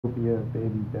Yeah,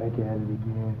 baby, back at it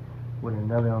again with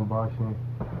another unboxing.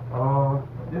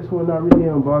 This one not really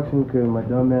unboxing because my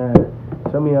dumb ass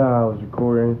told me how I was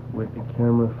recording with the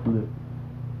camera flip.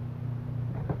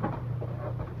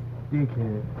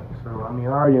 Dickhead. So I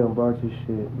already unboxed this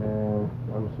shit, man.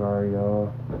 I'm sorry,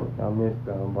 y'all. I missed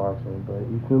the unboxing, but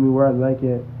you feel me? Where I like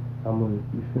it, I'm gonna,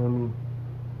 you feel me?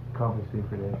 Compensate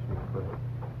for that shit. But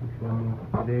you feel me?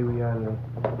 Today we got a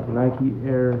Nike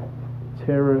Air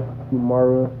Terra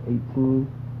Humara 18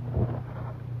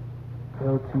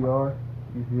 LTR.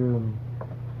 You feel me?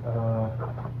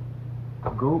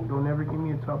 GOAT don't ever give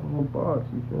me a top of a box.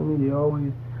 You feel me? They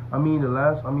always, they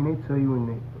tell you when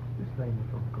they, it's not even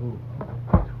from GOAT.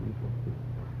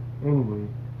 Anyway,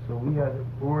 so we have the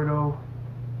Bordeaux.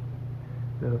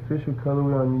 The official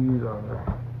colorway on these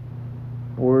are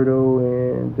Bordeaux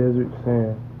and Desert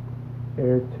Sand.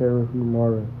 Air Terra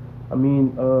Humara. I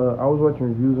was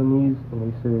watching reviews on these, and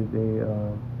they said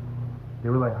they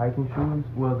were like hiking shoes.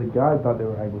 Well, the guy thought they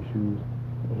were hiking shoes,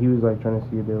 and he was like trying to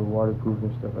see if they were waterproof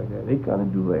and stuff like that. They kind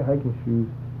of do like hiking shoes.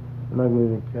 I'm not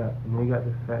going to cap. And they got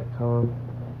the fat tongue,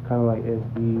 kind of like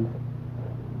SBs,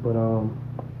 but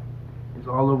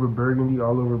it's all over burgundy,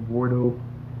 all over Bordeaux.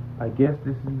 I guess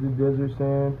this is the Desert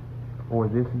Sand, or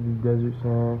this is the Desert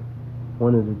Sand.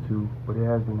 One of the two, but it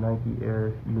has the Nike Air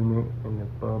unit and the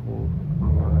bubble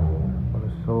on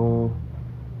the sole.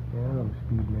 Yeah, I'm a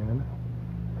speed man.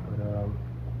 But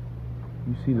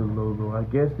you see the logo. I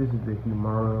guess this is the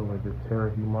Humara, like the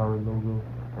Terra Humara logo.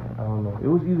 I don't know. It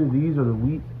was either these or the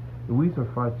wheat. The wheats are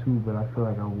 5'2", but I feel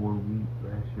like I wore wheat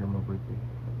last year on my birthday.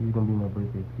 These gonna be my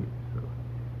birthday kit, so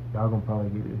y'all gonna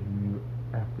probably get a review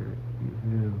after it. You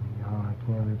feel me? Y'all, I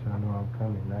can't let y'all know I'm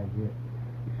coming, not yet.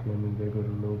 You feel me? There goes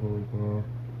the logo again.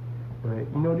 But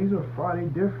you know, these are far, they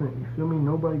different. You feel me?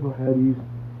 Nobody gonna have these.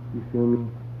 You feel me?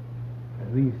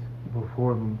 At least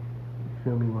before me. You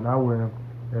feel me? When I wear them,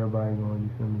 everybody gonna, you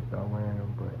feel me, start wearing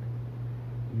them. But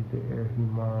these the Air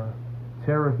Humara,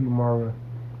 Terra Humara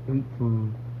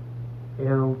 18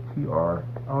 LTR.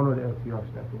 I don't know what the LTR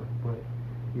stands for, but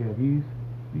yeah, these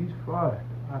fly.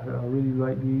 I really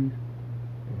like these.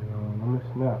 And I'm gonna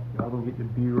snap. Y'all gonna get the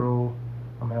B-roll.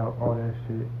 I'm gonna have all that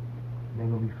shit. They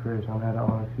gonna be fresh. I'm gonna have the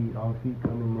on feet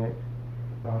coming next.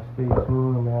 Y'all stay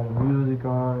tuned. I'm gonna have the music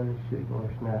on and shit gonna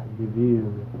snap. The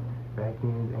videos, back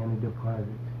ends and the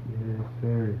deposits. Yes,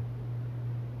 sir.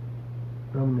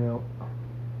 Thumbnail.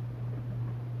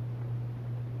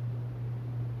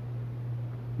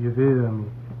 You feel me?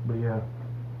 But yeah,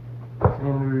 that's the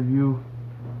end of the review.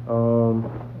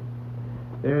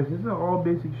 This is an all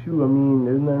basic shoe.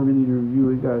 There's nothing really to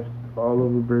review. It got all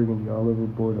over burgundy, all over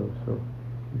Bordeaux, so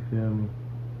you feel me?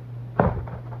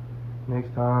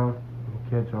 Next time,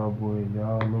 catch y'all boys.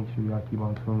 Y'all make sure y'all keep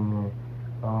on tuning in.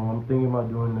 I'm thinking about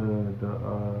doing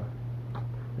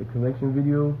the collection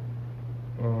video,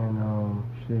 and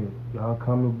shit, y'all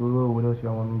comment below what else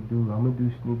y'all want me to do. I'm gonna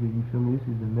do sneakers, you feel me? This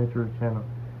is the Metro channel,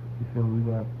 you feel me?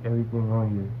 We got everything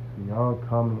on here, so y'all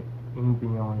comment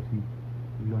anything y'all want to see.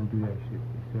 We gonna do that shit,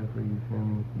 except for, you feel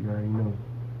me? You already know,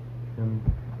 you feel me?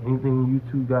 Anything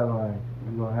YouTube guidelines,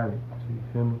 we gonna have it. So you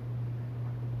feel me?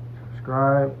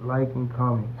 Subscribe, like, and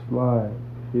comment. Slide.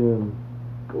 Feel me?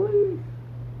 Please.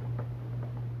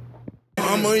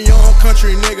 I'm a young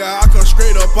country nigga, I come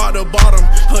straight up out the bottom.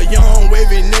 A young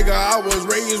wavy nigga, I was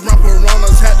raised round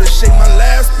Piranhas. Had to shake my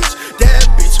last bitch. That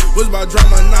bitch was my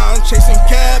drama, now I'm chasing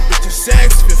cab bitches,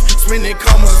 sex fifth, spending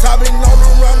commas. I've been all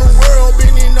around the world,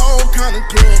 been in all kind of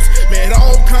clubs, met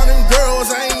all kind of girls,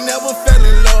 I ain't never fell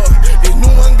in love. This new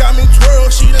one got me twirl,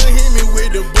 she done hit me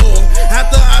with the bull.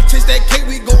 After I taste that cake,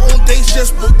 we go on dates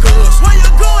just because. Where you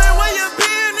going, where you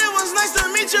been? It was nice to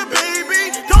meet you,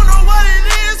 baby. Don't know what it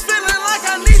is, feeling like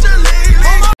I need you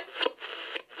lately.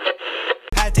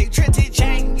 I take trips to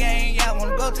chain gang, yeah, I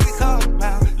wanna go to the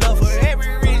compound. Love for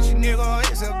every rich nigga,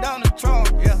 except Donald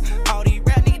Trump, yeah. All these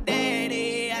rap need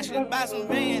daddy, I should buy some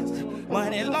Vans.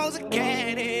 Money long as a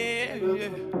caddy,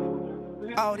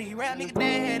 yeah. All these rap niggas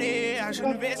daddy, I should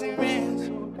invest in Vans.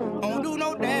 Don't do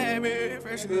no damage,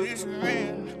 fresh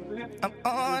insurance. I'm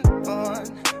on.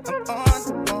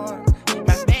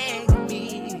 My bag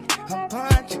me, I'm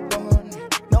punching on.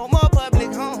 No more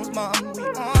public homes, mom, we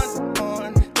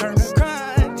on. Turn the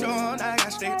crunch on, I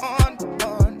gotta stay on.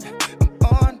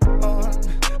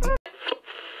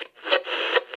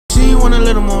 She want a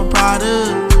little more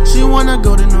product. She wanna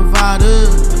go to Nevada.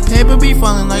 The paper be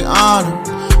falling like autumn.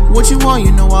 What you want,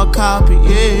 you know I'll copy,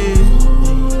 yeah.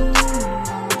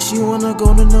 She wanna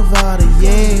go to Nevada,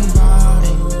 yeah.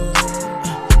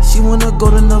 She wanna go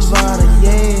to Nevada,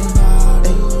 yeah.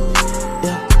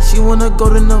 She wanna go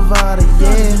to Nevada,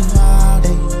 yeah.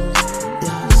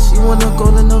 She wanna go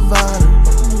to Nevada.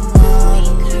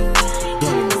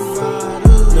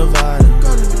 Nevada.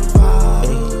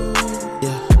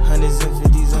 Yeah, hundreds and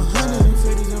fifties and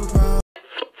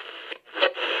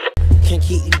can't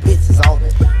keep these bitches off me.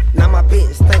 Now my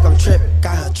bitch think I'm tripping.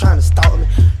 Got her trying to stalk me.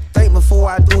 Think before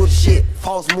I do the shit.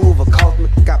 False move or cost me.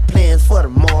 Got plans for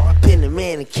tomorrow. Pin the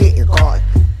man and kick your guard.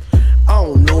 I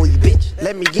don't know you, bitch.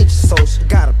 Let me get you social.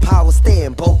 Got a power stay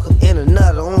in Boca and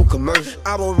another on commercial.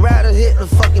 I would rather hit the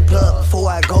fucking plug before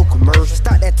I go commercial.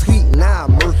 Start that tweet, now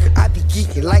I'm murking. I be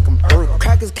geeking like I'm hurt.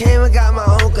 Crackers came and got my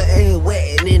uncle and he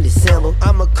wetting in December.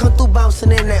 I'ma come through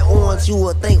bouncing in that orange, you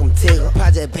would think I'm Tigger.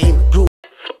 Project Payment Group.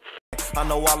 I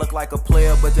know I look like a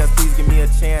player, but just please give me a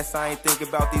chance. I ain't thinking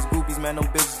about these groupies, man, them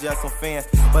bitches just some fans.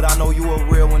 But I know you a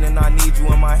real one and I need you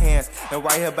in my hands. And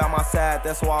right here by my side,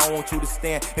 that's why I want you to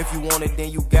stand. If you want it,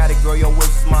 then you got it, girl, your wish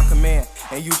is my command.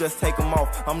 And you just take them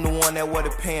off, I'm the one that wear the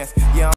pants. Yeah,